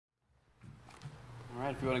All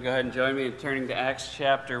right, if you want to go ahead and join me in turning to Acts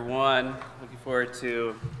chapter 1, looking forward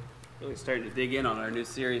to really starting to dig in on our new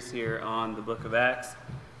series here on the book of Acts.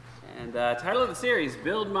 And title of the series,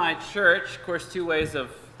 Build My Church. Of course, two ways of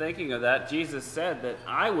thinking of that. Jesus said that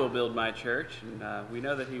I will build my church, and we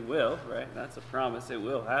know that he will, right? That's a promise. It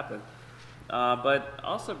will happen. But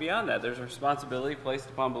also beyond that, there's a responsibility placed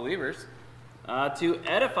upon believers to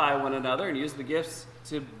edify one another and use the gifts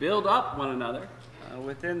to build up one another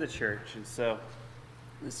within the church. And so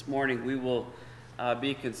this morning we will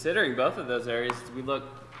be considering both of those areas as we look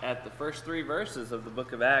at the first three verses of the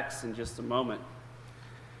book of Acts in just a moment.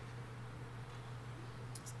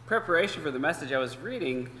 Preparation for the message, I was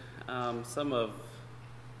reading some of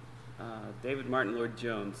David Martin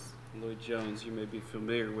Lloyd-Jones. Lloyd-Jones, you may be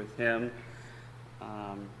familiar with him,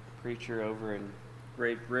 preacher over in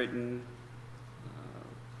Great Britain.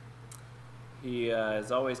 He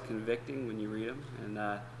is always convicting when you read him,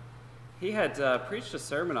 and he had preached a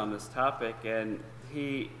sermon on this topic, and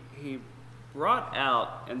he brought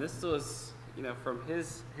out, and this was from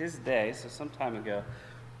his day, so some time ago,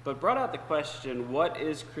 but brought out the question, what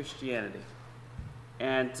is Christianity?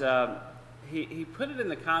 And he put it in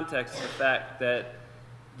the context of the fact that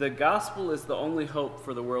the gospel is the only hope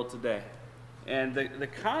for the world today. And the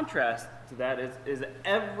contrast to that is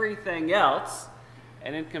everything else,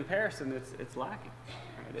 and in comparison, it's lacking.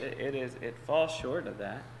 Right? It falls short of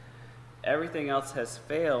that. Everything else has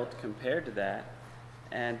failed compared to that,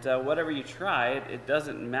 and whatever you try, it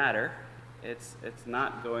doesn't matter. It's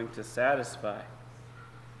not going to satisfy.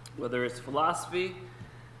 Whether it's philosophy,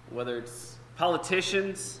 whether it's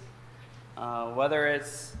politicians, whether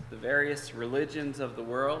it's the various religions of the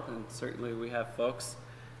world, and certainly we have folks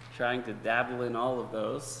trying to dabble in all of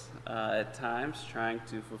those at times, trying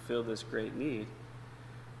to fulfill this great need.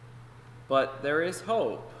 But there is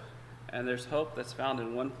hope. And there's hope that's found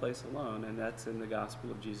in one place alone, and that's in the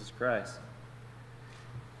gospel of Jesus Christ.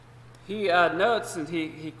 He notes, and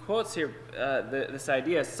he quotes here this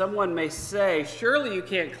idea, someone may say, surely you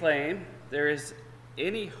can't claim there is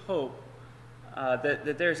any hope,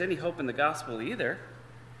 that there's any hope in the gospel either.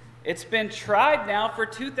 It's been tried now for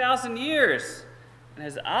 2,000 years and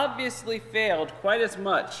has obviously failed quite as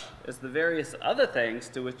much as the various other things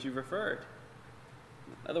to which you've referred.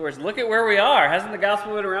 In other words, look at where we are. Hasn't the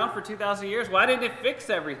gospel been around for 2,000 years? Why didn't it fix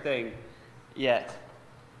everything yet?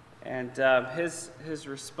 And his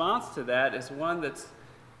response to that is one that's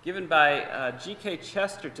given by G.K.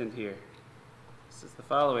 Chesterton here. This is the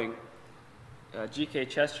following. G.K.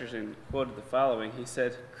 Chesterton quoted the following. He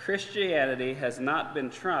said, Christianity has not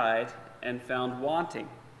been tried and found wanting.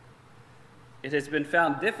 It has been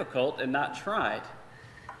found difficult and not tried.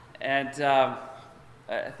 And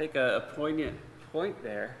I think a poignant point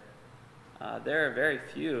there. There are very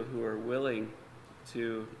few who are willing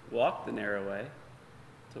to walk the narrow way,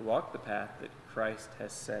 to walk the path that Christ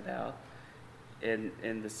has set out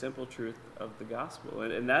in the simple truth of the gospel.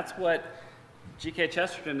 And that's what G.K.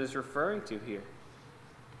 Chesterton is referring to here.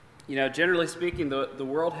 Generally speaking, the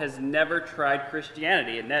world has never tried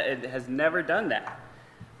Christianity. It has never done that.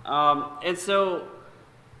 And so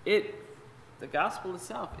the gospel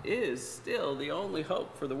itself is still the only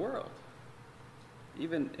hope for the world,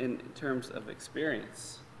 even in terms of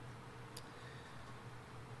experience.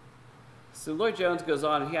 So Lloyd-Jones goes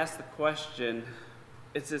on and he asks the question,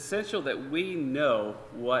 it's essential that we know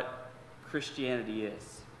what Christianity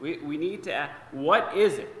is. We need to ask, what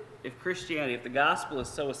is it if Christianity, if the gospel is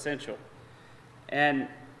so essential? And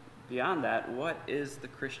beyond that, what is the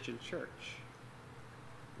Christian church?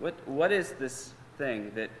 What is this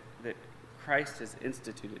thing that Christ has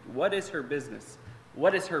instituted? What is her business?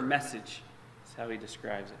 What is her message? How he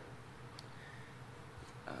describes it.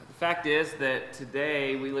 The fact is that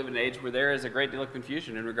today we live in an age where there is a great deal of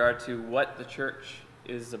confusion in regard to what the church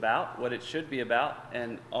is about, what it should be about,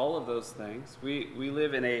 and all of those things. We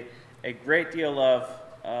live in a great deal of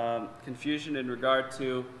confusion in regard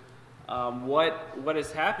to what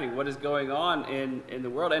is happening, what is going on in the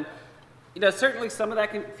world. And certainly some of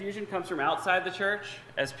that confusion comes from outside the church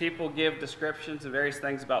as people give descriptions of various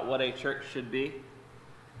things about what a church should be.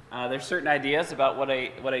 There's certain ideas about what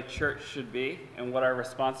a church should be and what our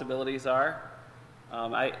responsibilities are.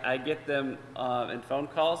 I get them in phone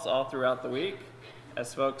calls all throughout the week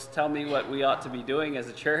as folks tell me what we ought to be doing as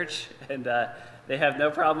a church, and they have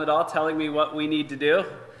no problem at all telling me what we need to do.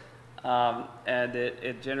 And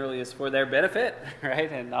it generally is for their benefit,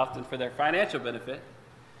 right, and often for their financial benefit.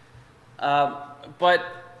 But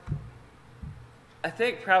I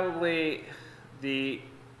think probably the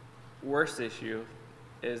worst issue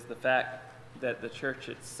is the fact that the church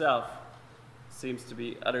itself seems to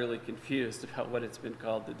be utterly confused about what it's been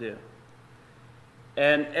called to do.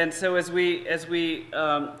 And so as we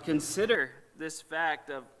consider this fact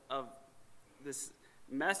of this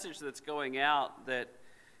message that's going out that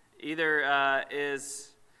either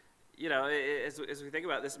is, as we think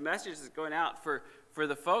about it, this message that's going out for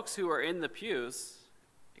the folks who are in the pews,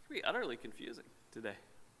 it can be utterly confusing today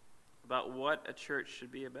about what a church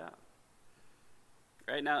should be about.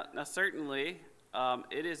 Right now certainly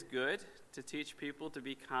it is good to teach people to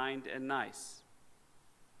be kind and nice.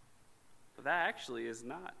 But that actually is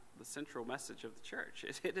not the central message of the church.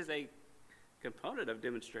 It is a component of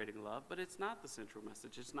demonstrating love, but it's not the central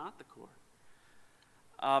message. It's not the core.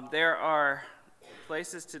 There are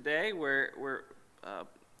places today where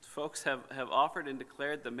folks have offered and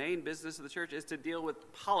declared the main business of the church is to deal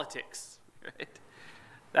with politics. Right?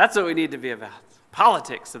 That's what we need to be about.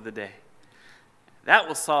 Politics of the day. That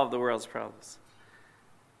will solve the world's problems.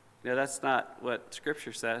 That's not what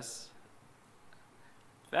Scripture says.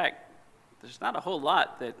 In fact, there's not a whole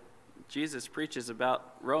lot that Jesus preaches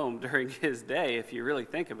about Rome during his day, if you really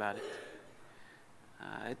think about it.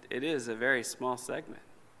 It is a very small segment.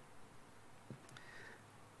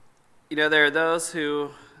 There are those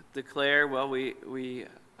who declare, well, we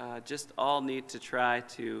just all need to try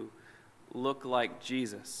to look like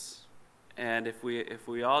Jesus. And if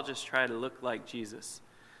we all just try to look like Jesus,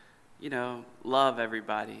 love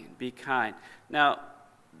everybody, be kind. Now,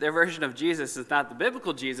 their version of Jesus is not the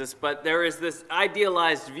biblical Jesus, but there is this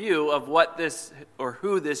idealized view of what this or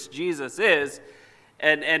who this Jesus is,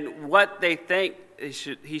 and what they think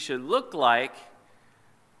he should look like.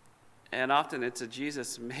 And often it's a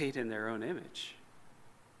Jesus made in their own image,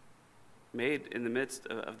 made in the midst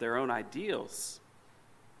of their own ideals.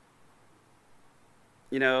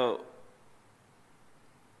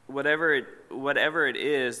 Whatever it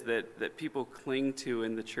is that people cling to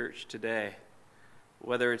in the church today,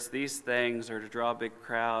 whether it's these things or to draw a big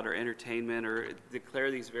crowd or entertainment or declare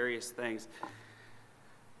these various things,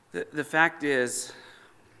 the fact is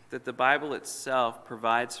that the Bible itself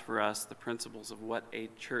provides for us the principles of what a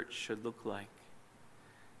church should look like.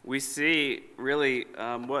 We see really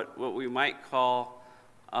what we might call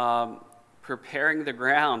preparing the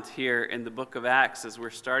ground here in the book of Acts as we're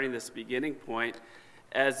starting this beginning point,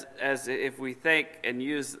 as if we think and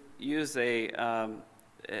use a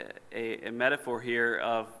metaphor here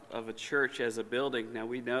of a church as a building. Now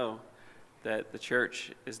we know that the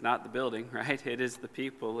church is not the building, right? It is the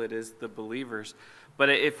people, it is the believers. But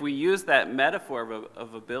if we use that metaphor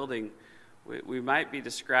of a building, we might be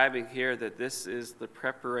describing here that this is the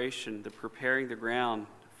preparation, the preparing the ground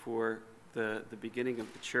for the beginning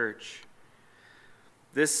of the church.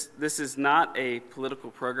 This is not a political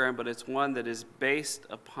program, but it's one that is based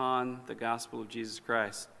upon the gospel of Jesus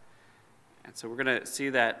Christ. And so we're going to see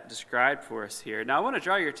that described for us here. Now I want to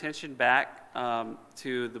draw your attention back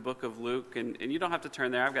to the book of Luke, and you don't have to turn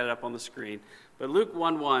there, I've got it up on the screen. But Luke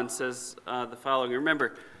 1:1 says the following.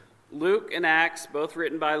 Remember, Luke and Acts, both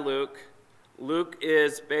written by Luke. Luke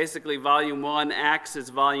is basically volume 1, Acts is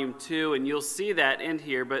volume 2, and you'll see that in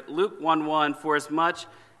here. But Luke 1:1, for as much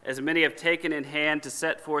as many have taken in hand to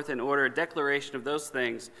set forth in order a declaration of those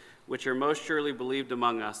things which are most surely believed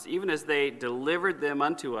among us, even as they delivered them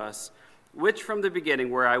unto us, which from the beginning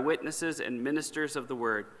were eyewitnesses and ministers of the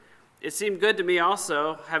word. It seemed good to me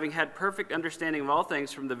also, having had perfect understanding of all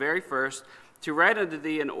things from the very first, to write unto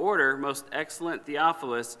thee in order, most excellent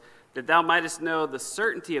Theophilus, that thou mightest know the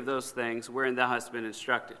certainty of those things wherein thou hast been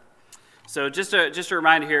instructed. So just a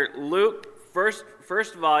reminder here, Luke,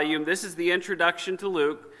 first volume, this is the introduction to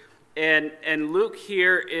Luke, and Luke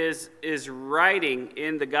here is writing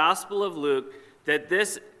in the Gospel of Luke that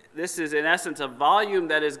this is in essence a volume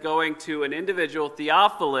that is going to an individual,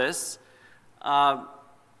 Theophilus. What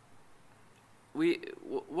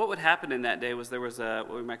would happen in that day was there was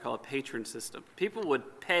what we might call a patron system. People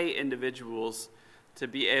would pay individuals to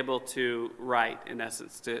be able to write, in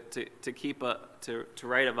essence, to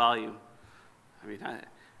write a volume. I mean,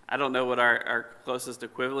 I don't know what our closest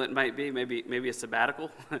equivalent might be. Maybe a sabbatical.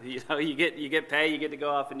 You get pay, you get to go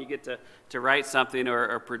off and you get to write something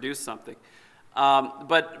or produce something.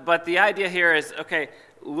 But the idea here is, okay,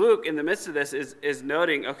 Luke in the midst of this is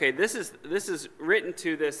noting, okay, this is written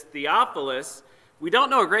to this Theophilus. We don't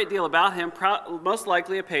know a great deal about him. Most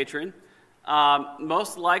likely a patron.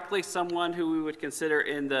 Most likely someone who we would consider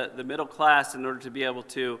in the middle class in order to be able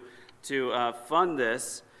to fund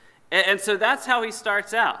this. And so that's how he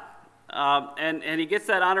starts out. And he gets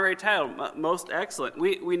that honorary title, most excellent.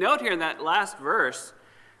 We note here in that last verse,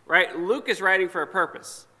 right, Luke is writing for a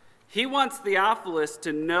purpose. He wants Theophilus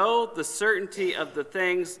to know the certainty of the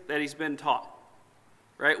things that he's been taught,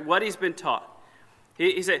 right, what he's been taught.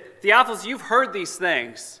 He said, Theophilus, you've heard these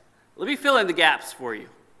things. let me fill in the gaps for you.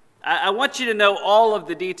 I want you to know all of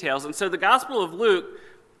the details. And so the Gospel of Luke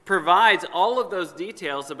provides all of those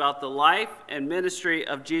details about the life and ministry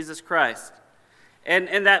of Jesus Christ.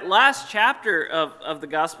 And that last chapter of the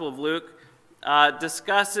Gospel of Luke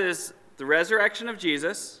discusses the resurrection of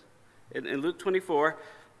Jesus in Luke 24.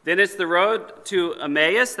 Then it's the road to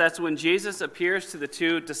Emmaus. That's when Jesus appears to the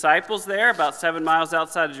two disciples there, about 7 miles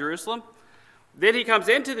outside of Jerusalem. Then he comes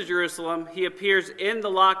into the Jerusalem. He appears in the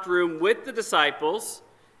locked room with the disciples,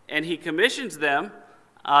 and he commissions them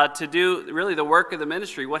to do really the work of the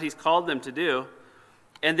ministry, what he's called them to do.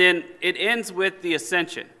 And then it ends with the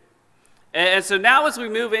ascension. And so now as we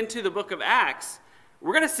move into the book of Acts,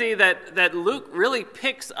 we're going to see that Luke really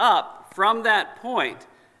picks up from that point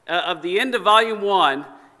of the end of volume 1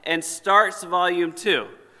 and starts volume 2.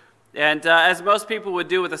 And as most people would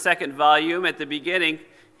do with a second volume at the beginning,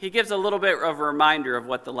 he gives a little bit of a reminder of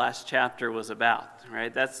what the last chapter was about,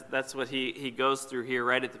 right? That's what he goes through here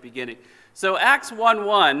right at the beginning. So Acts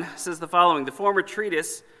 1:1 says the following: "The former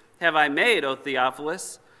treatise have I made, O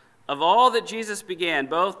Theophilus, of all that Jesus began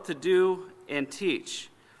both to do and teach,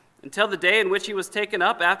 until the day in which he was taken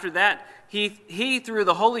up. After that, he through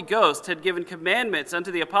the Holy Ghost had given commandments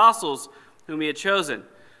unto the apostles whom he had chosen,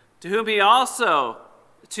 to whom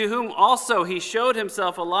also he showed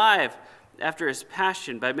himself alive after his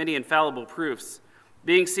passion by many infallible proofs,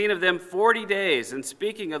 being seen of them 40 days, and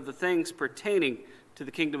speaking of the things pertaining to the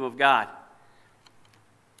kingdom of God."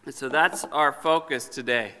 And so that's our focus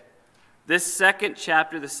today. This second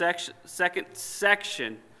chapter, the second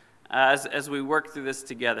section, as we work through this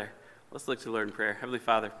together. Let's look to the Lord in prayer. Heavenly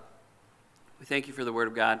Father, we thank you for the Word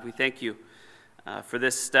of God. We thank you for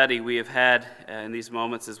this study we have had in these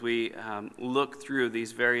moments as we look through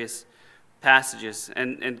these various passages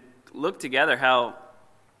and look together how,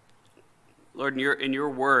 Lord, in your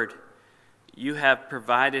Word, you have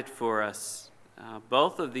provided for us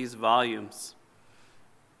both of these volumes.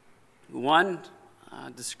 One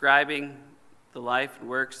describing the life and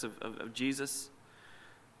works of Jesus,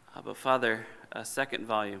 but Father, a second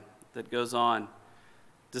volume that goes on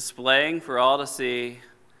displaying for all to see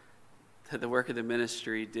that the work of the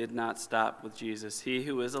ministry did not stop with Jesus. He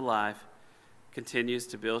who is alive continues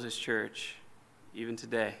to build his church even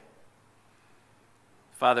today.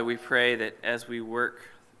 Father, we pray that as we work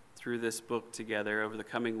through this book together over the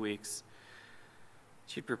coming weeks,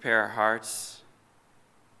 that you'd prepare our hearts.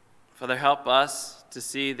 Father, help us to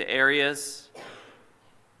see the areas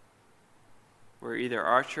where either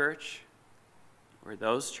our church or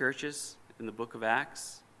those churches in the book of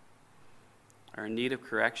Acts are in need of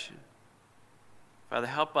correction. Father,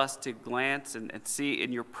 help us to glance and see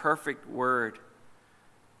in your perfect word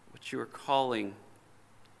what you are calling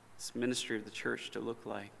this ministry of the church to look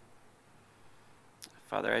like.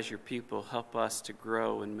 Father, as your people, help us to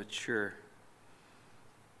grow and mature.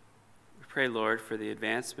 We pray, Lord, for the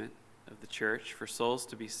advancement of the church, for souls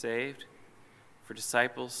to be saved, for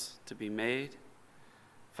disciples to be made.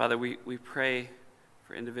 Father, we pray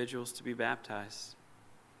for individuals to be baptized.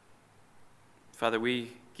 Father,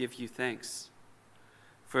 we give you thanks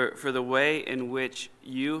for the way in which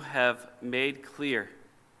you have made clear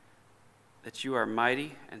that you are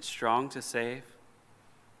mighty and strong to save,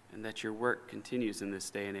 and that your work continues in this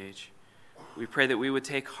day and age. We pray that we would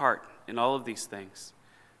take heart in all of these things.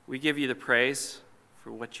 We give you the praise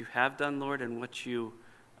for what you have done, Lord, and what you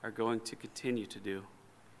are going to continue to do.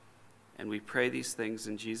 And we pray these things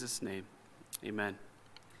in Jesus' name. Amen.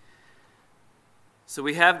 So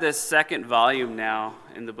we have this second volume now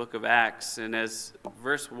in the book of Acts, and as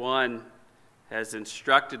verse 1 has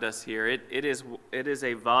instructed us here, it is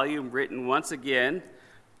a volume written once again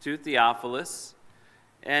to Theophilus.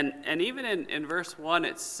 And even in verse 1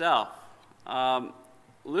 itself,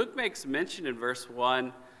 Luke makes mention in verse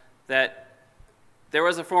 1 that there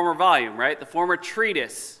was a former volume, right? The former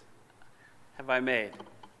treatise have I made.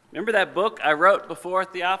 Remember that book I wrote before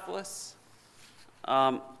Theophilus?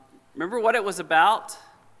 Remember what it was about?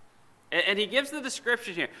 And he gives the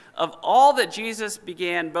description here of all that Jesus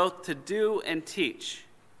began both to do and teach.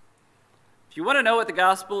 If you want to know what the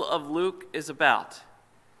Gospel of Luke is about,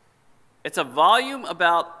 it's a volume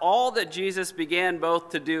about all that Jesus began both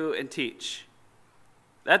to do and teach.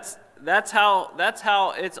 That's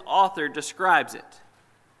how its author describes it.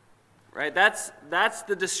 Right? That's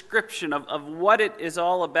the description of what it is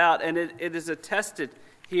all about, and it is attested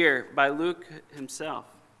here by Luke himself.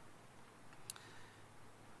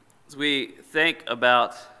 As we think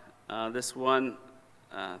about this one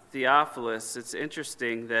Theophilus, it's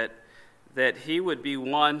interesting that he would be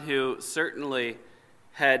one who certainly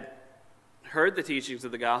had heard the teachings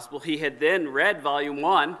of the gospel. He had then read volume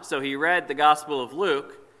 1, so he read the Gospel of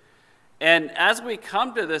Luke, And as we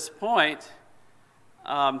come to this point,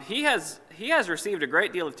 he has received a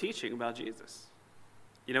great deal of teaching about Jesus.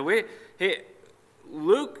 You know,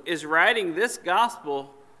 Luke is writing this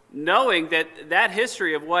gospel knowing that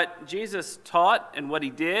history of what Jesus taught and what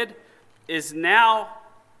he did has now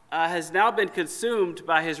been consumed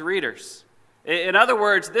by his readers. In other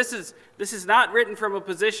words, this is not written from a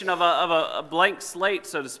position of a blank slate,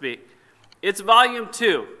 so to speak. It's volume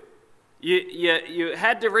 2. You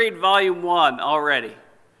had to read volume 1 already,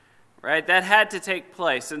 right? That had to take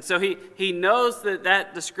place, and so he knows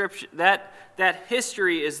that description, that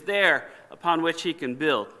history is there upon which he can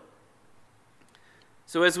build.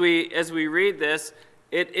 So as we read this,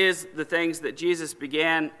 it is the things that Jesus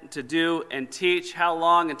began to do and teach. How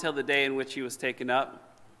long? Until the day in which he was taken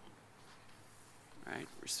up. Right,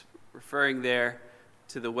 referring there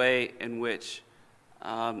to the way in which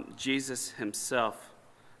Jesus himself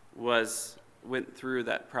went through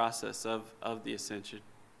that process of the ascension.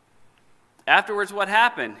 Afterwards, what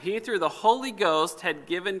happened? He, through the Holy Ghost, had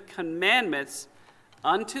given commandments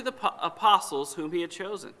unto the apostles whom he had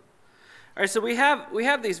chosen. All right, so we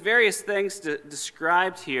have these various things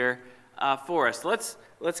described here for us.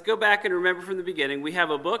 Let's go back and remember from the beginning. We have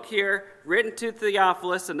a book here written to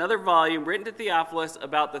Theophilus, another volume written to Theophilus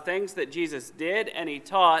about the things that Jesus did and he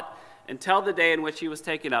taught until the day in which he was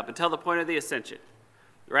taken up, until the point of the ascension.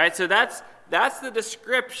 Right? So that's the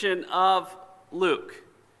description of Luke.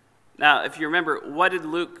 Now, if you remember, what did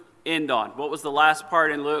Luke end on? What was the last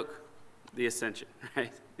part in Luke? The ascension,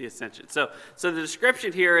 right? The ascension. So the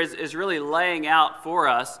description here is really laying out for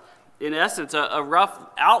us, in essence, a rough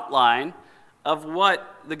outline of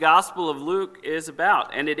what the Gospel of Luke is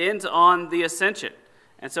about. And it ends on the ascension.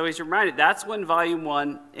 And so he's reminded that's when volume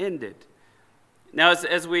 1 ended. Now,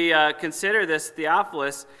 as we consider this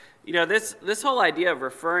Theophilus, you know, this whole idea of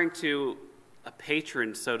referring to a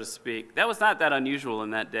patron, so to speak, that was not that unusual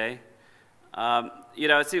in that day. You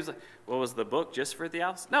know, it seems like, well, was the book just for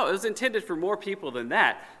Theophilus? No, it was intended for more people than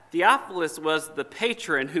that. Theophilus was the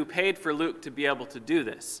patron who paid for Luke to be able to do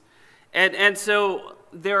this. And so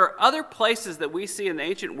there are other places that we see in the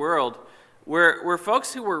ancient world where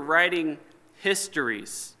folks who were writing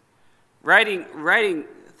histories, writing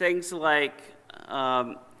things like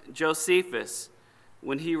Josephus,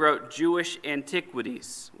 when he wrote Jewish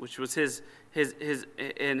Antiquities, which was his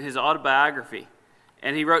autobiography.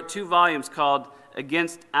 And he wrote 2 volumes called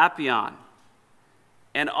Against Apion.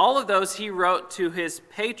 And all of those he wrote to his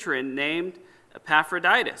patron named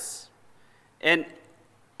Epaphroditus. And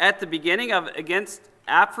at the beginning of Against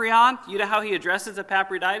Apion, you know how he addresses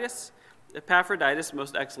Epaphroditus? Epaphroditus,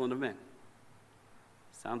 most excellent of men.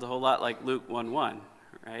 Sounds a whole lot like Luke 1:1,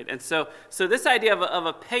 right? And so this idea of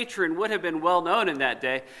a patron would have been well known in that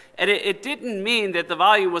day. And it didn't mean that the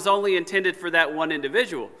volume was only intended for that one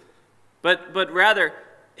individual. But rather,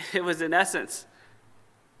 it was in essence,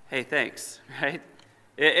 hey, thanks, right?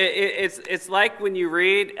 It's like when you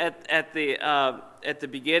read at the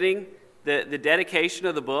beginning the dedication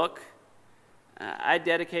of the book. I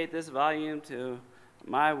dedicate this volume to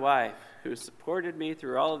my wife, who supported me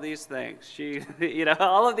through all of these things. She, you know,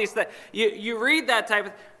 all of these things. You read that type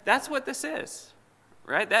of. That's what this is,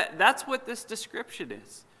 right? That's what this description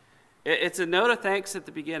is. It's a note of thanks at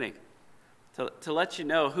the beginning, to let you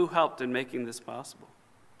know who helped in making this possible.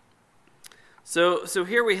 So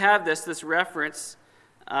here we have this reference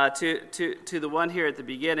to the one here at the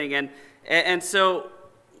beginning, and so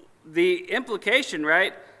the implication,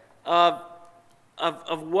 right, of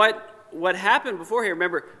what happened before here.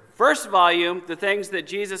 Remember, first volume, the things that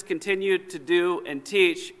Jesus continued to do and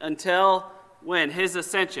teach until when? His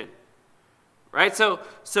ascension. Right? So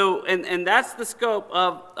and that's the scope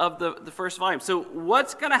of the first volume. So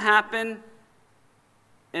what's going to happen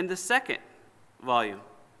in the second volume?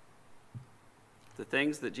 The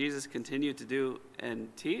things that Jesus continued to do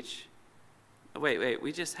and teach? Wait,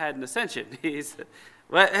 we just had an ascension.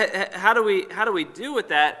 How do we do with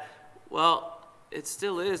that? Well, it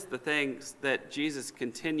still is the things that Jesus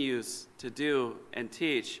continues to do and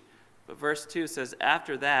teach. But verse 2 says,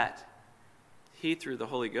 after that, he, through the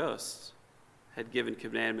Holy Ghost, had given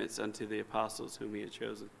commandments unto the apostles whom he had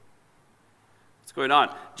chosen. What's going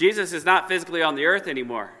on? Jesus is not physically on the earth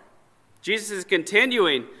anymore. Jesus is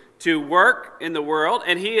continuing to work in the world,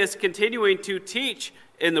 and he is continuing to teach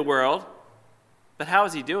in the world. But how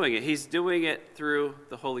is he doing it? He's doing it through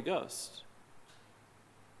the Holy Ghost.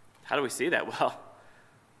 How do we see that? Well,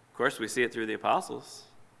 of course, we see it through the apostles.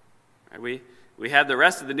 Right? We have the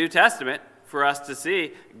rest of the New Testament for us to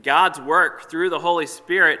see God's work through the Holy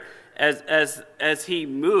Spirit as he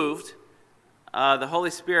moved. The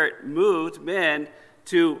Holy Spirit moved men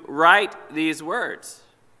to write these words.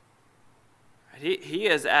 He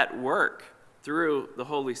is at work through the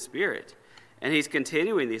Holy Spirit, and he's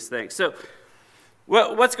continuing these things. So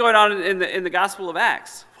what's going on in the Gospel of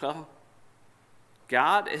Acts? Well,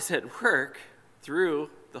 God is at work through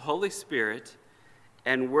the Holy Spirit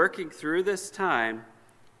and working through this time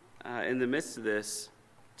in the midst of this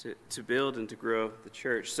to build and to grow the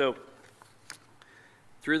church. So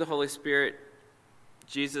through the Holy Spirit,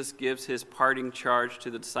 Jesus gives his parting charge to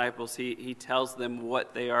the disciples. He tells them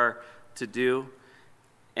what they are to do.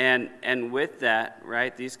 And with that,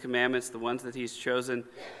 right, these commandments, the ones that he's chosen,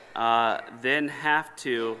 then have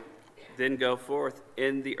to then go forth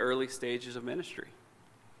in the early stages of ministry.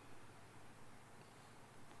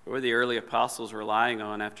 What were the early apostles relying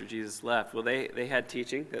on after Jesus left? Well, they had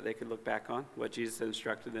teaching that they could look back on, what Jesus had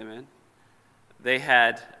instructed them in. They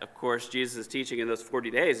had, of course, Jesus' teaching in those 40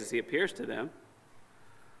 days as he appears to them.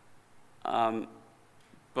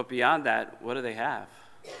 But beyond that, what do they have?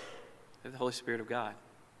 They have the Holy Spirit of God.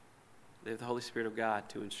 They have the Holy Spirit of God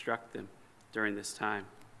to instruct them during this time.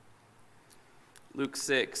 Luke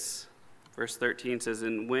 6, verse 13 says,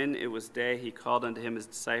 "And when it was day, he called unto him his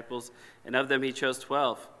disciples, and of them he chose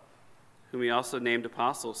 12, whom he also named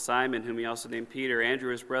apostles, Simon, whom he also named Peter,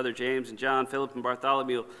 Andrew his brother, James and John, Philip and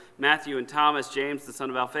Bartholomew, Matthew and Thomas, James the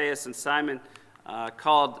son of Alphaeus, and Simon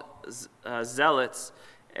called Zealots,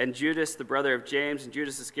 and Judas the brother of James, and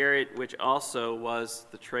Judas Iscariot, which also was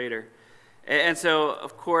the traitor." And so,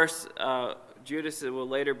 of course, Judas will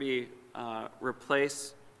later be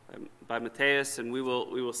replaced by Matthias, and we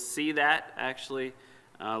will see that actually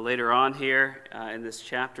later on here in this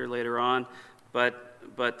chapter later on. But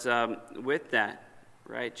with that,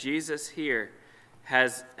 right, Jesus here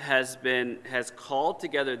has called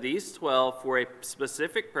together these 12 for a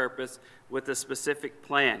specific purpose with a specific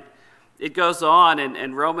plan. It goes on,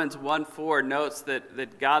 and Romans 1:4 notes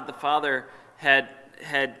that God the Father had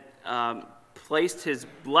placed his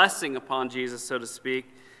blessing upon Jesus, so to speak,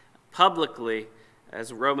 publicly,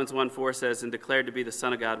 as Romans 1:4 says, and declared to be the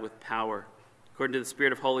Son of God with power, according to the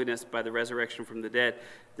Spirit of holiness by the resurrection from the dead.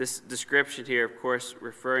 This description here, of course,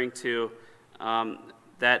 referring to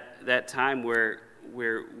that time where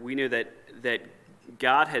we knew that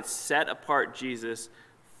God had set apart Jesus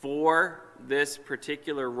for this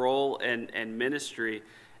particular role and ministry.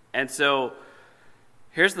 And so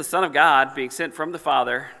here's the Son of God being sent from the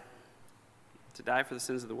Father to die for the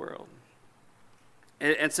sins of the world.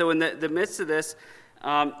 And so in the midst of this,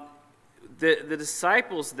 the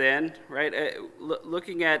disciples then, right,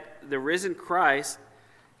 looking at the risen Christ,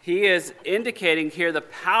 he is indicating here the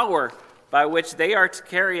power by which they are to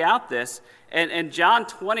carry out this. And John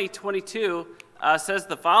 20:22 says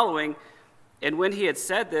the following, "And when he had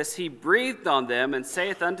said this, he breathed on them and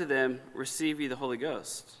saith unto them, Receive ye the Holy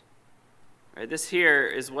Ghost." Right, this here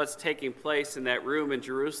is what's taking place in that room in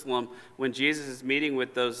Jerusalem when Jesus is meeting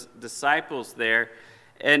with those disciples there.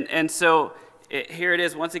 And so here it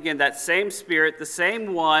is, once again, that same Spirit, the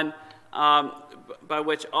same one by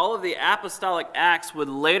which all of the apostolic acts would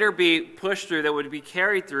later be pushed through, that would be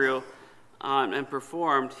carried through and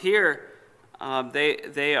performed. Here,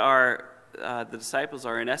 they are, the disciples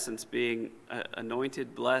are in essence being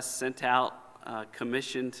anointed, blessed, sent out,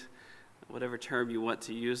 commissioned, whatever term you want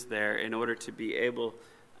to use there, in order to be able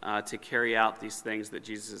to carry out these things that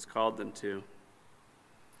Jesus has called them to.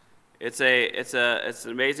 It's an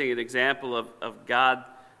amazing example of God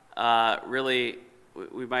really,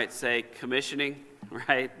 we might say, commissioning,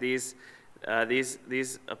 right, these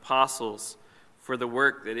apostles for the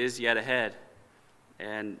work that is yet ahead.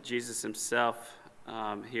 And Jesus himself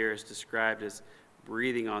here is described as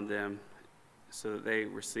breathing on them so that they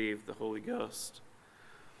receive the Holy Ghost.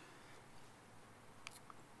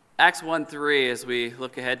 Acts 1:3, as we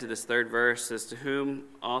look ahead to this third verse, says, "To whom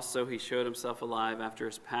also he showed himself alive after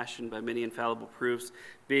his passion by many infallible proofs,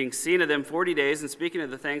 being seen of them 40 days, and speaking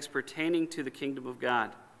of the things pertaining to the kingdom of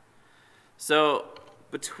God." So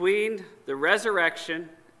between the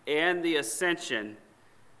resurrection and the ascension,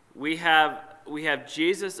 we have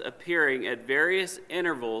Jesus appearing at various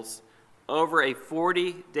intervals over a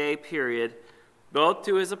 40-day period, both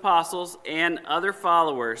to his apostles and other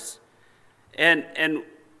followers. And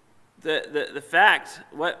the fact,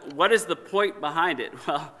 what is the point behind it?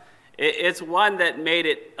 Well, it's one that made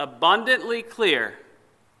it abundantly clear,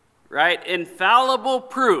 right? Infallible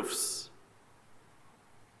proofs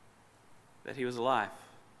that he was alive,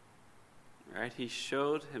 right? He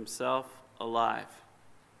showed himself alive.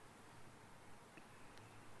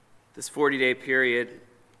 This 40-day period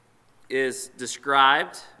is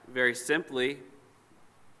described very simply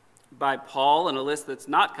by Paul in a list that's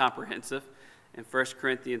not comprehensive in 1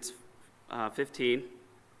 Corinthians 15,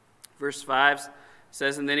 verse 5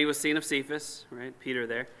 says, and then he was seen of Cephas, right, Peter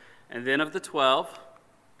there, and then of the 12,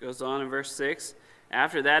 goes on in verse 6.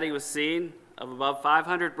 After that he was seen of above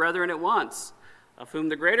 500 brethren at once, of whom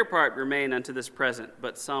the greater part remain unto this present,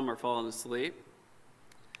 but some are fallen asleep.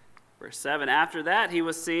 Verse 7, after that he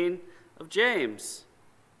was seen of James,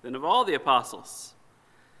 then of all the apostles.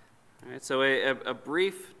 All right, so a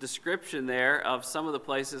brief description there of some of the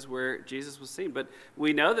places where Jesus was seen. But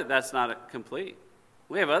we know that that's not complete.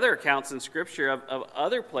 We have other accounts in Scripture of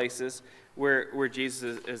other places where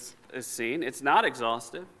Jesus is seen. It's not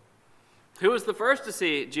exhaustive. Who was the first to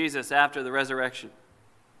see Jesus after the resurrection?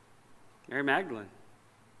 Mary Magdalene.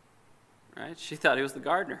 Right? She thought he was the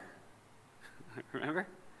gardener. Remember?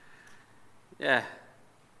 Yeah.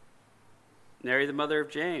 Mary, the mother of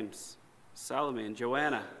James, Salome, and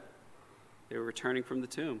Joanna. They were returning from the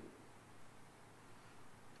tomb.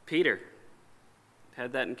 Peter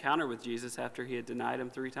had that encounter with Jesus after he had denied him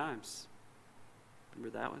 3 times.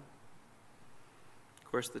 Remember that one?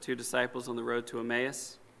 Of course, the 2 disciples on the road to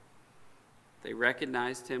Emmaus, they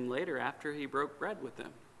recognized him later after he broke bread with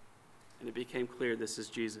them. And it became clear this is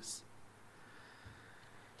Jesus.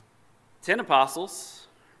 10 apostles,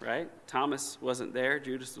 right? Thomas wasn't there.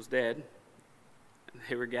 Judas was dead.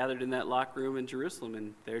 They were gathered in that locked room in Jerusalem,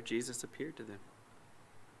 and there Jesus appeared to them.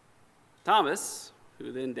 Thomas,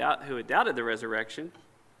 who had doubted the resurrection,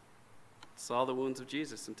 saw the wounds of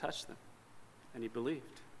Jesus and touched them, and he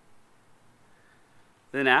believed.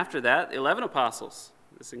 Then after that, 11 apostles,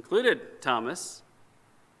 this included Thomas,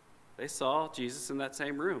 they saw Jesus in that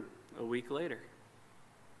same room a week later.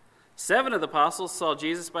 7 of the apostles saw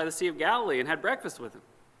Jesus by the Sea of Galilee and had breakfast with him.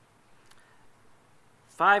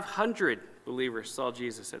 500 believers saw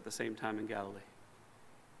Jesus at the same time in Galilee.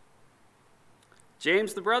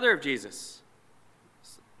 James, the brother of Jesus,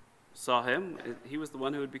 saw him. He was the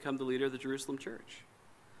one who would become the leader of the Jerusalem church.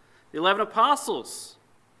 The 11 apostles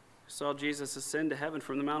saw Jesus ascend to heaven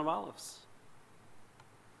from the Mount of Olives.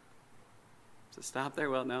 To stop there?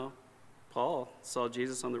 Well, no. Paul saw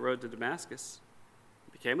Jesus on the road to Damascus,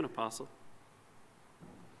 became an apostle.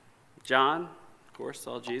 John, of course,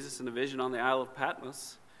 saw Jesus in a vision on the Isle of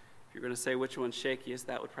Patmos. If you're going to say which one's shakiest,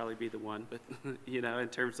 that would probably be the one. But, in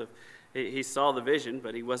terms of, he saw the vision,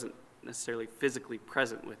 but he wasn't necessarily physically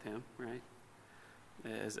present with him, right?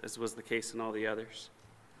 As was the case in all the others.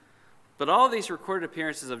 But all these recorded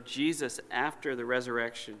appearances of Jesus after the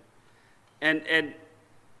resurrection, and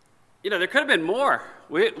there could have been more.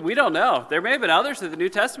 We don't know. There may have been others that the New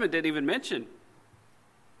Testament didn't even mention.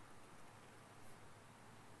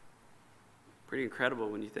 Pretty incredible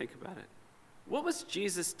when you think about it. What was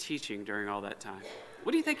Jesus teaching during all that time?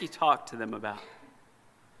 What do you think he talked to them about?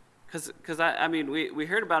 Because we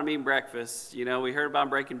heard about him eating breakfast. We heard about him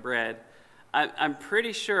breaking bread. I'm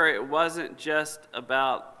pretty sure it wasn't just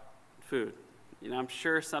about food. I'm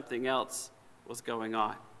sure something else was going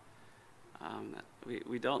on.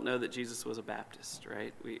 We don't know that Jesus was a Baptist,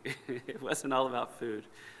 right? It wasn't all about food.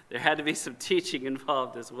 There had to be some teaching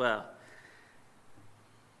involved as well.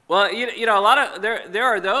 Well, a lot of there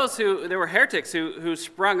are those there were heretics who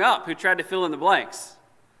sprung up, who tried to fill in the blanks.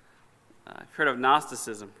 I've heard of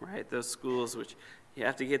Gnosticism, right? Those schools which you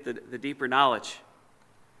have to get the deeper knowledge.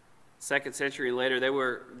 2nd century and later, they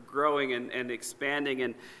were growing and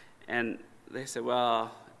expanding, and they said,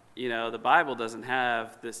 well, the Bible doesn't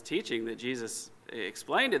have this teaching that Jesus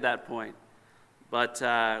explained at that point, but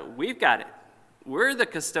we've got it. We're the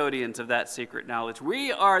custodians of that secret knowledge.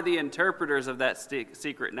 We are the interpreters of that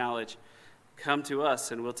secret knowledge. Come to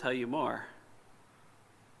us and we'll tell you more.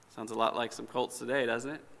 Sounds a lot like some cults today, doesn't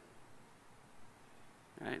it?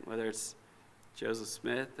 Right? Whether it's Joseph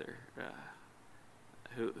Smith or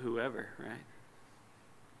whoever, right?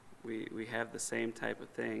 We have the same type of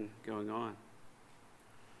thing going on.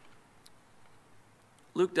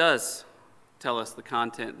 Luke does tell us the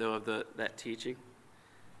content, though, of that teaching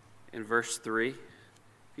in verse 3. If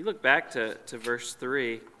you look back to verse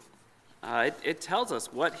 3, it tells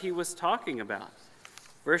us what he was talking about.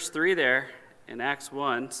 Verse 3 there in Acts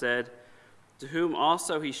 1 said, to whom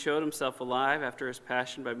also he showed himself alive after his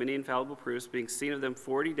passion by many infallible proofs, being seen of them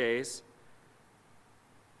 40 days,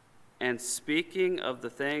 and speaking of the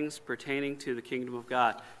things pertaining to the kingdom of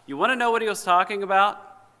God. You want to know what he was talking about?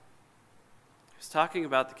 He was talking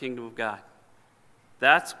about the kingdom of God.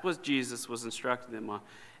 That's what Jesus was instructing them on.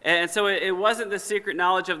 And so it wasn't the secret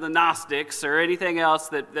knowledge of the Gnostics or anything else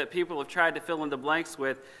that people have tried to fill in the blanks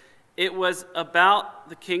with. It was about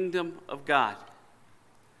the kingdom of God.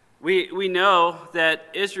 We know that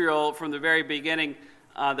Israel, from the very beginning,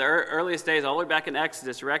 the earliest days, all the way back in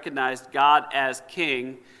Exodus, recognized God as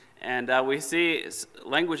king. And we see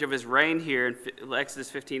language of his reign here in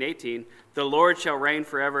Exodus 15:18. The Lord shall reign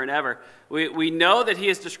forever and ever. We know that he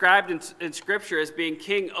is described in Scripture as being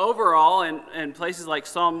king over all, in places like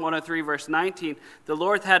Psalm 103, verse 19. The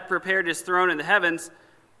Lord hath prepared his throne in the heavens,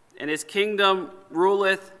 and his kingdom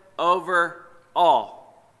ruleth over all.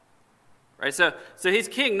 Right? So he's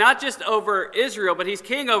king not just over Israel, but he's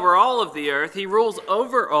king over all of the earth. He rules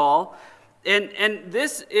over all. And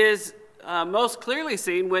this is most clearly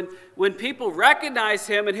seen when people recognize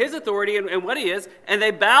him and his authority and what he is, and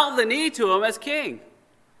they bow the knee to him as king.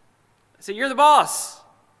 They say, you're the boss.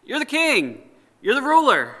 You're the king. You're the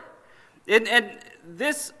ruler. And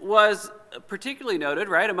this was particularly noted,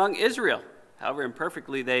 right, among Israel. However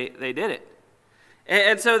imperfectly they did it.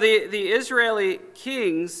 And so the Israeli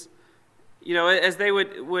kings, as they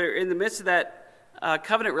were in the midst of that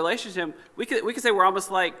covenant relationship, we could say we're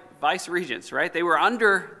almost like vice regents, right? They were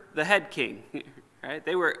under the head king, right?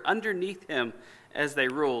 They were underneath him as they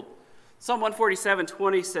ruled. Psalm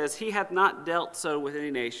 147:20 says, he hath not dealt so with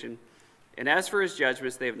any nation, and as for his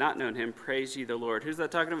judgments, they have not known him. Praise ye the Lord. Who's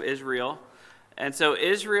that talking of? Israel. And so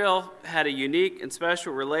Israel had a unique and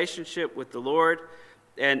special relationship with the Lord,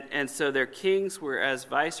 and so their kings were as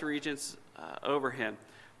vice regents over him.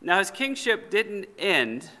 Now his kingship didn't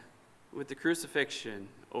end with the crucifixion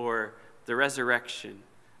or the resurrection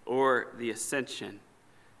or the ascension.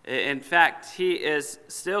 In fact, he is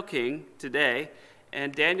still king today,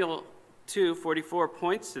 and Daniel 2:44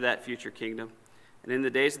 points to that future kingdom. And in the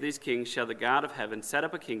days of these kings shall the God of heaven set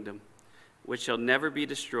up a kingdom which shall never be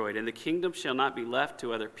destroyed, and the kingdom shall not be left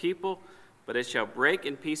to other people, but it shall break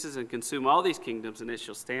in pieces and consume all these kingdoms, and it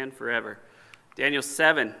shall stand forever. Daniel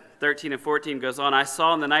 7:13 and 14 goes on, I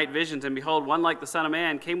saw in the night visions, and behold, one like the Son of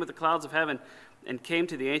Man came with the clouds of heaven, and came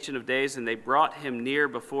to the Ancient of Days, and they brought him near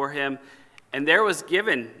before him. And there was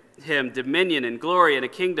given him dominion and glory and a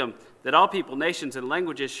kingdom, that all people, nations, and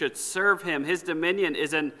languages should serve him. His dominion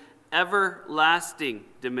is an everlasting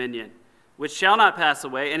dominion, which shall not pass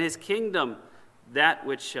away, and his kingdom that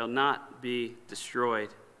which shall not be destroyed.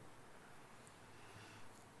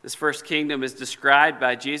 This first kingdom is described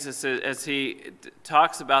by Jesus as he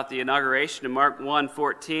talks about the inauguration in Mark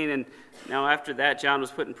 1:14. And now after that, John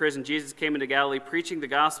was put in prison. Jesus came into Galilee preaching the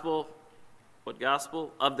gospel. What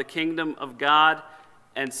gospel? Of the kingdom of God,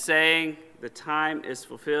 and saying, the time is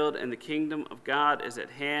fulfilled and the kingdom of God is at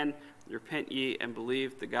hand. Repent ye and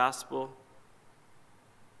believe the gospel.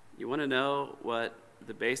 You want to know what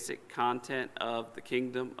the basic content of the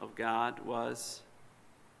kingdom of God was?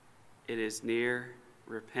 It is near.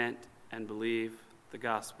 Repent and believe the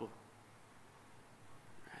gospel.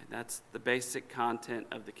 Right, that's the basic content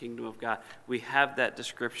of the kingdom of God. We have that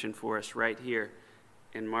description for us right here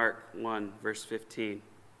in Mark 1, verse 15.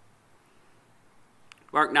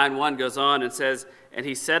 Mark 9:1 goes on and says, and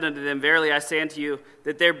he said unto them, verily I say unto you,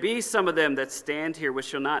 that there be some of them that stand here which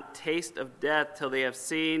shall not taste of death till they have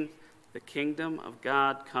seen the kingdom of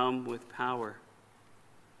God come with power.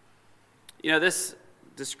 This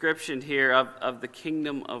description here of the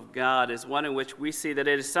kingdom of God is one in which we see that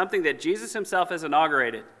it is something that Jesus himself has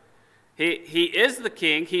inaugurated. He is the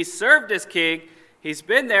king. He served as king. He's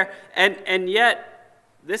been there. And yet,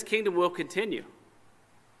 this kingdom will continue.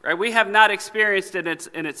 Right? We have not experienced it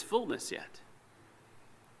in its fullness yet.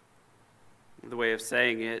 The way of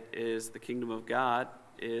saying it is the kingdom of God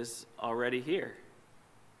is already here.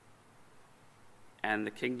 And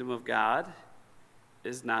the kingdom of God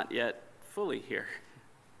is not yet fully here.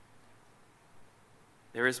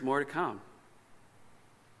 There is more to come.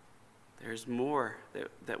 There's more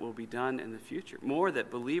that will be done in the future. More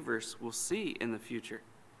that believers will see in the future.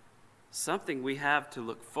 Something we have to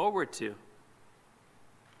look forward to.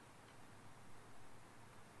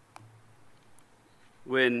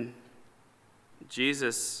 When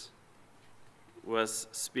Jesus was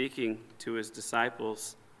speaking to his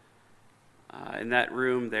disciples in that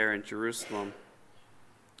room there in Jerusalem,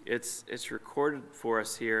 it's recorded for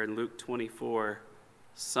us here in Luke 24,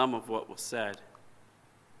 some of what was said.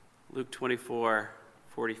 Luke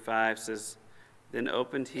 24:45 says, then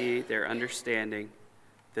opened he their understanding,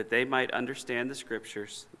 that they might understand the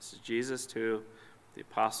scriptures. This is Jesus to the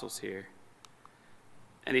apostles here.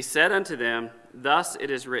 And he said unto them, thus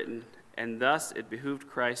it is written, and thus it behooved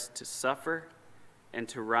Christ to suffer and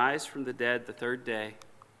to rise from the dead the third day,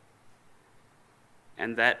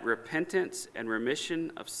 and that repentance and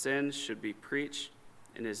remission of sins should be preached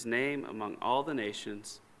in his name among all the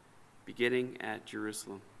nations, beginning at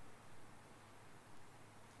Jerusalem.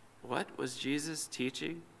 What was Jesus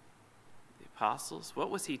teaching the apostles?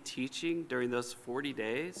 What was he teaching during those 40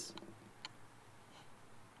 days?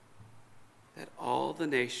 that all the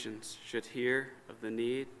nations should hear of the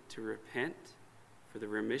need to repent for the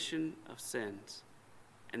remission of sins,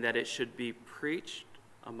 and that it should be preached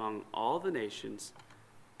among all the nations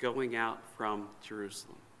going out from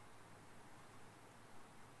Jerusalem.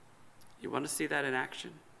 You want to see that in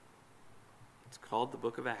action? It's called the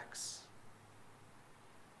Book of Acts.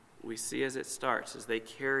 We see as it starts, as they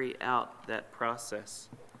carry out that process.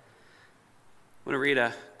 I want to read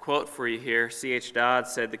a quote for you here. C.H. Dodd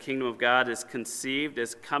said, "The kingdom of God is conceived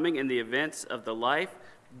as coming in the events of the life,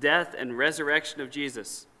 death, and resurrection of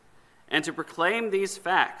Jesus. And to proclaim these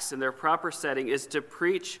facts in their proper setting is to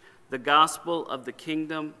preach the gospel of the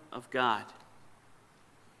kingdom of God."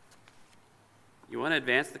 You want to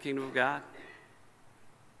advance the kingdom of God?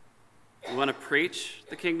 You want to preach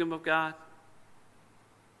the kingdom of God?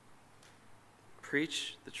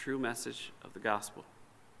 Preach the true message of the gospel.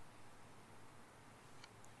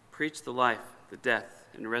 Preach the life, the death,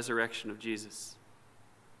 and resurrection of Jesus.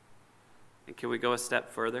 And can we go a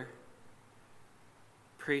step further?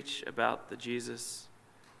 Preach about the Jesus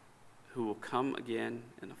who will come again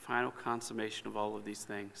in the final consummation of all of these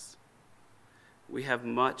things. We have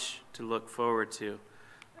much to look forward to.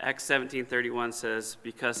 Acts 17:31 says,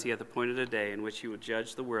 "Because he hath appointed a day in which he will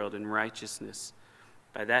judge the world in righteousness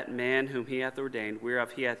by that man whom he hath ordained,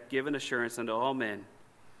 whereof he hath given assurance unto all men,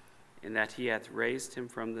 in that he hath raised him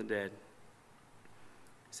from the dead."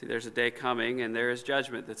 See, there's a day coming, and there is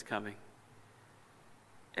judgment that's coming.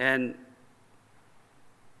 And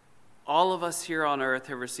all of us here on earth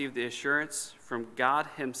have received the assurance from God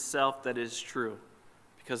himself that is true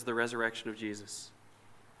because of the resurrection of Jesus.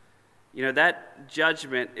 You know, that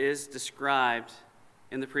judgment is described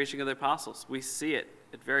in the preaching of the apostles. We see it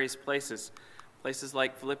at various places. Places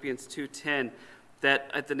like Philippians 2:10, that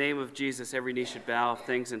at the name of Jesus every knee should bow, of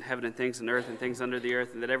things in heaven and things in earth and things under the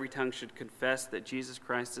earth, and that every tongue should confess that Jesus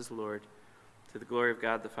Christ is Lord, to the glory of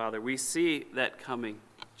God the Father. We see that coming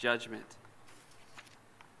judgment.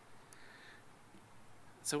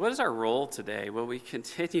 So what is our role today? Well, we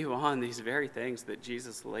continue on these very things that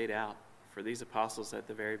Jesus laid out for these apostles at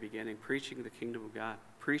the very beginning, preaching the kingdom of God,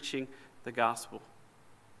 preaching the gospel,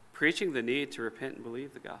 preaching the need to repent and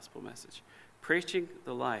believe the gospel message, preaching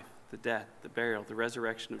the life, the death, the burial, the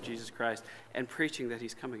resurrection of Jesus Christ, and preaching that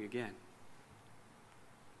he's coming again.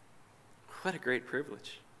 What a great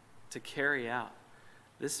privilege to carry out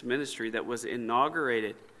this ministry that was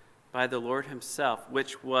inaugurated by the Lord himself,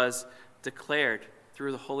 which was declared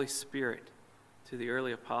through the Holy Spirit to the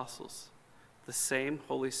early apostles, the same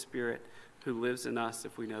Holy Spirit who lives in us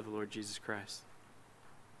if we know the Lord Jesus Christ.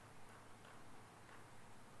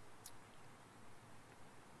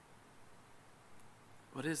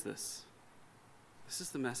 What is this? This is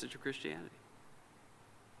the message of Christianity.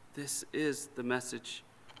 This is the message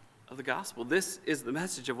of the gospel. This is the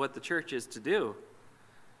message of what the church is to do.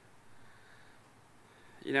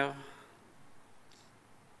 You know,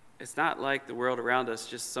 it's not like the world around us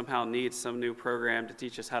just somehow needs some new program to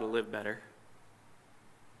teach us how to live better.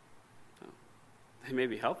 They may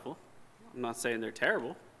be helpful. I'm not saying they're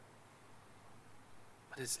terrible.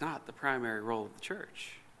 But it's not the primary role of the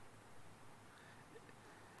church.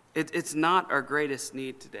 It's not our greatest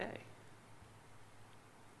need today.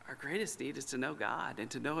 Our greatest need is to know God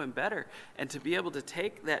and to know him better and to be able to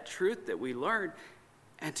take that truth that we learned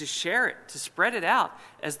and to share it, to spread it out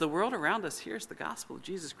as the world around us hears the gospel of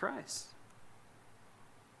Jesus Christ.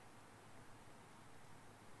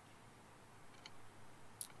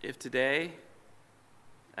 If today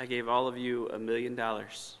I gave all of you $1 million,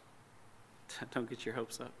 don't get your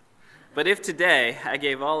hopes up, but if today I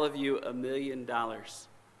gave all of you $1 million,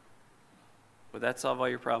 would that solve all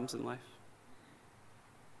your problems in life?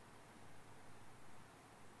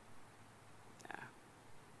 Yeah.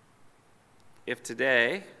 If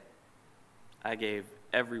today I gave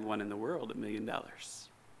everyone in the world $1 million,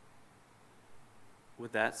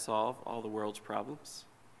 would that solve all the world's problems?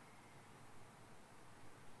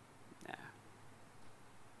 Nah.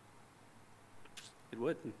 It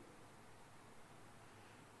wouldn't.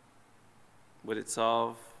 Would it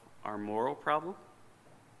solve our moral problem?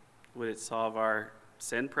 Would it solve our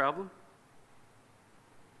sin problem?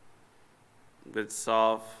 Would it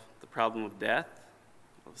solve the problem of death?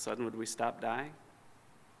 All of a sudden, would we stop dying?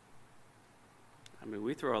 I mean,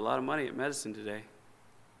 we throw a lot of money at medicine today.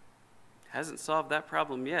 It hasn't solved that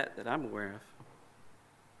problem yet that I'm aware of.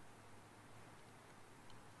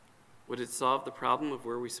 Would it solve the problem of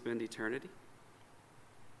where we spend eternity?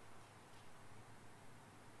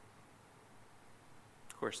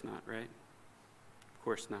 Of course not, right? Of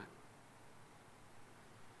course not.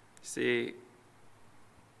 See,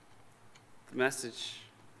 the message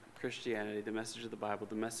of Christianity, the message of the Bible,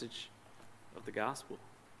 the message of the gospel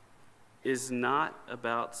is not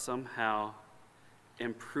about somehow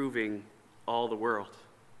improving all the world.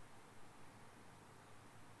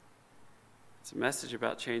 It's a message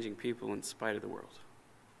about changing people in spite of the world.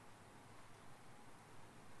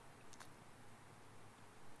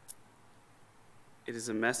 It is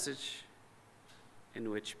a message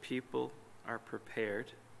in which people are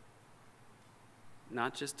prepared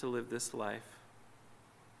not just to live this life,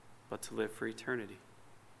 but to live for eternity.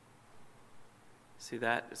 See,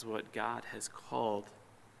 that is what God has called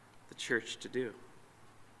the church to do.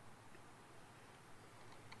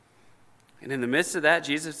 And in the midst of that,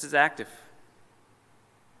 Jesus is active.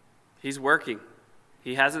 He's working.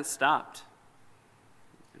 He hasn't stopped.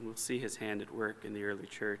 And we'll see his hand at work in the early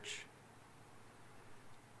church.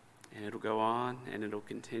 And it'll go on, and it'll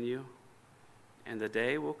continue. And the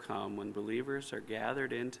day will come when believers are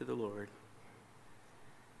gathered into the Lord.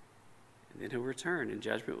 And then he'll return, and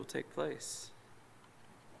judgment will take place.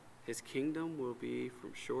 His kingdom will be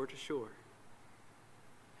from shore to shore.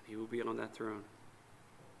 And he will be on that throne.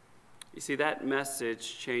 You see, that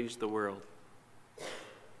message changed the world.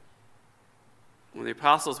 When the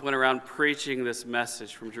apostles went around preaching this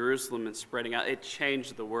message from Jerusalem and spreading out, it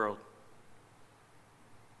changed the world.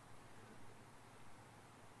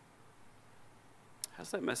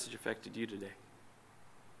 How's that message affected you today?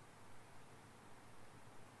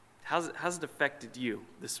 How's it affected you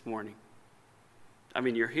this morning? I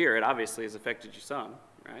mean, you're here. It obviously has affected you some,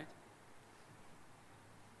 right?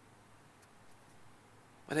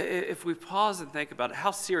 But if we pause and think about it,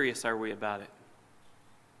 how serious are we about it?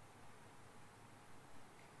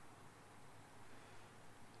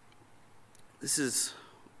 This is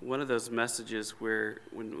one of those messages where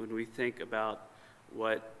when we think about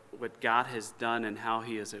what God has done and how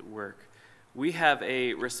he is at work, we have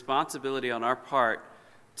a responsibility on our part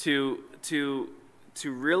to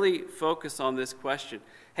really focus on this question.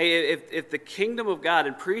 Hey, if the kingdom of God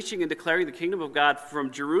and preaching and declaring the kingdom of God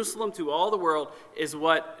from Jerusalem to all the world is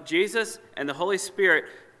what Jesus and the Holy Spirit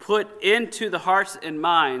put into the hearts and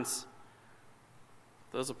minds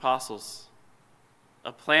of those apostles,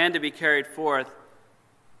 a plan to be carried forth,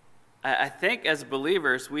 I think as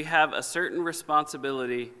believers we have a certain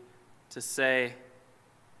responsibility to say,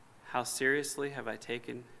 how seriously have I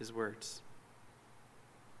taken his words?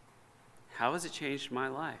 How has it changed my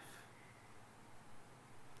life?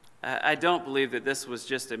 I don't believe that this was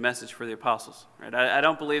just a message for the apostles, right? I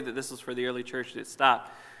don't believe that this was for the early church and it stopped.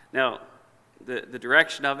 Now, the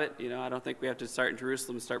direction of it, I don't think we have to start in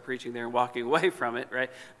Jerusalem and start preaching there and walking away from it, right?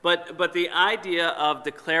 But the idea of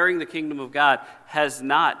declaring the kingdom of God has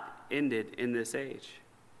not ended in this age.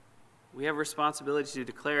 We have responsibility to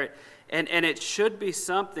declare it, and it should be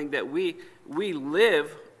something that we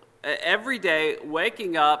live every day,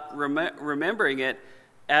 waking up, remembering it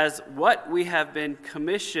as what we have been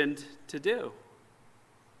commissioned to do.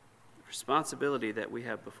 The responsibility that we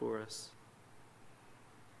have before us.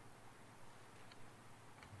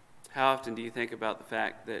 How often do you think about the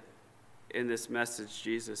fact that in this message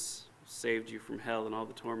Jesus saved you from hell and all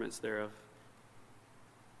the torments thereof?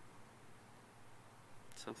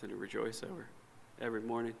 Something to rejoice over every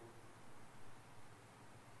morning.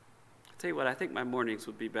 I'll tell you what, I think my mornings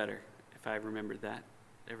would be better if I remembered that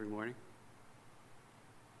every morning.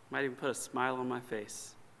 Might even put a smile on my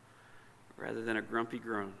face rather than a grumpy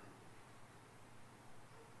groan.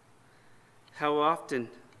 How often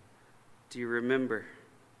do you remember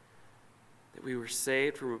that we were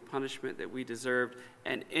saved from a punishment that we deserved,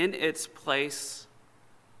 and in its place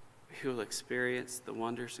we will experience the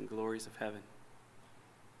wonders and glories of heaven?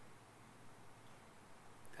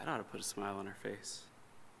 That ought to put a smile on our face.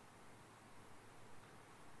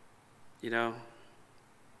 The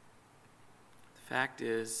fact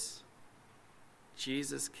is,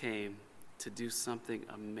 Jesus came to do something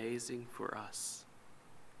amazing for us.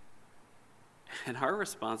 And our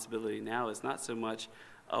responsibility now is not so much,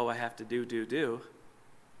 I have to do.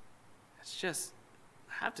 It's just,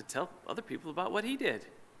 I have to tell other people about what he did.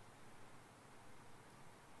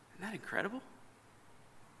 Isn't that incredible?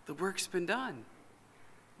 The work's been done.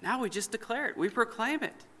 Now we just declare it. We proclaim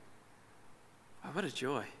it. Wow, what a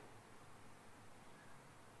joy.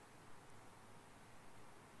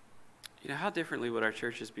 How differently would our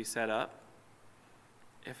churches be set up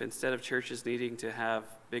if instead of churches needing to have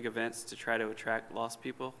big events to try to attract lost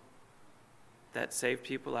people, that saved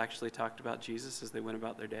people actually talked about Jesus as they went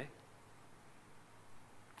about their day?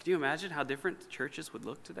 Can you imagine how different churches would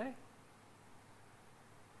look today?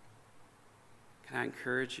 Can I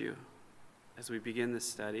encourage you, as we begin this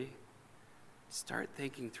study, start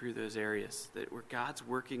thinking through those areas where God's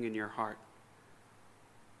working in your heart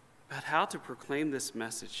about how to proclaim this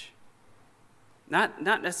message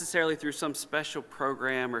Not necessarily through some special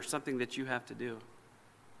program or something that you have to do,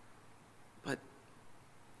 but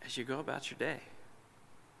as you go about your day,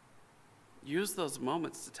 use those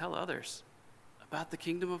moments to tell others about the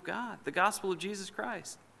kingdom of God, the gospel of Jesus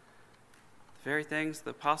Christ, the very things the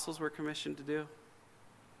apostles were commissioned to do.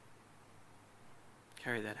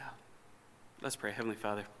 Carry that out. Let's pray. Heavenly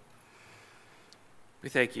Father, we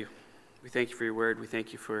thank you. We thank you for your word. We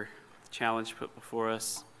thank you for the challenge put before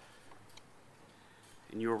us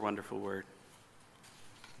in your wonderful word.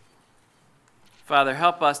 Father,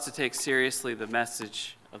 help us to take seriously the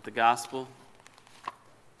message of the gospel.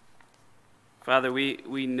 Father,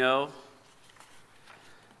 we know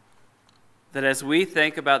that as we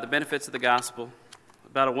think about the benefits of the gospel,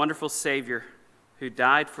 about a wonderful Savior who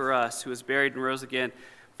died for us, who was buried and rose again,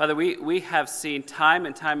 Father, we have seen time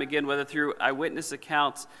and time again, whether through eyewitness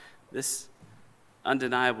accounts, this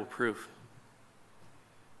undeniable proof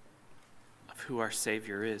of who our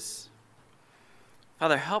Savior is.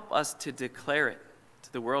 Father, help us to declare it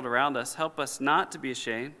to the world around us. Help us not to be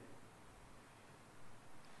ashamed.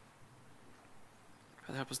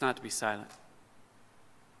 Father, help us not to be silent.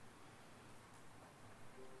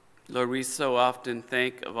 Lord, we so often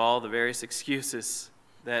think of all the various excuses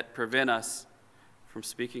that prevent us from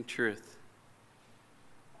speaking truth.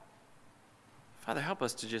 Father, help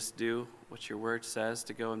us to just do what your word says,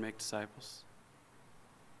 to go and make disciples.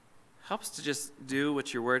 Help us to just do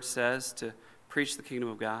what your word says, to preach the kingdom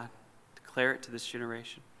of God, declare it to this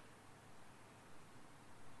generation.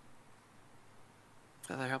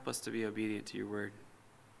 Father, help us to be obedient to your word.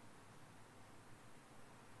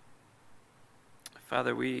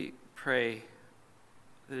 Father, we pray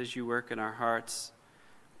that as you work in our hearts,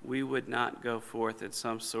 we would not go forth in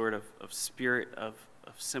some sort of spirit of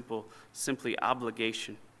simply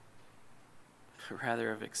obligation, but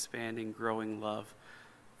rather of expanding, growing love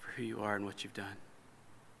for who you are and what you've done.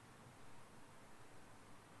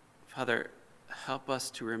 Father, help us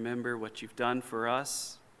to remember what you've done for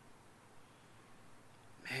us.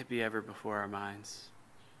 May it be ever before our minds.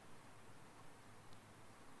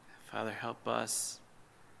 Father, help us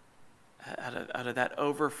out of that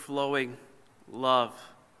overflowing love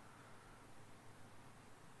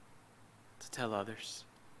to tell others.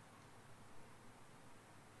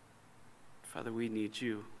 Father, we need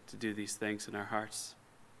you to do these things in our hearts.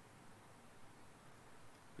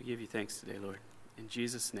 We give you thanks today, Lord. In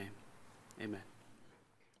Jesus' name, amen.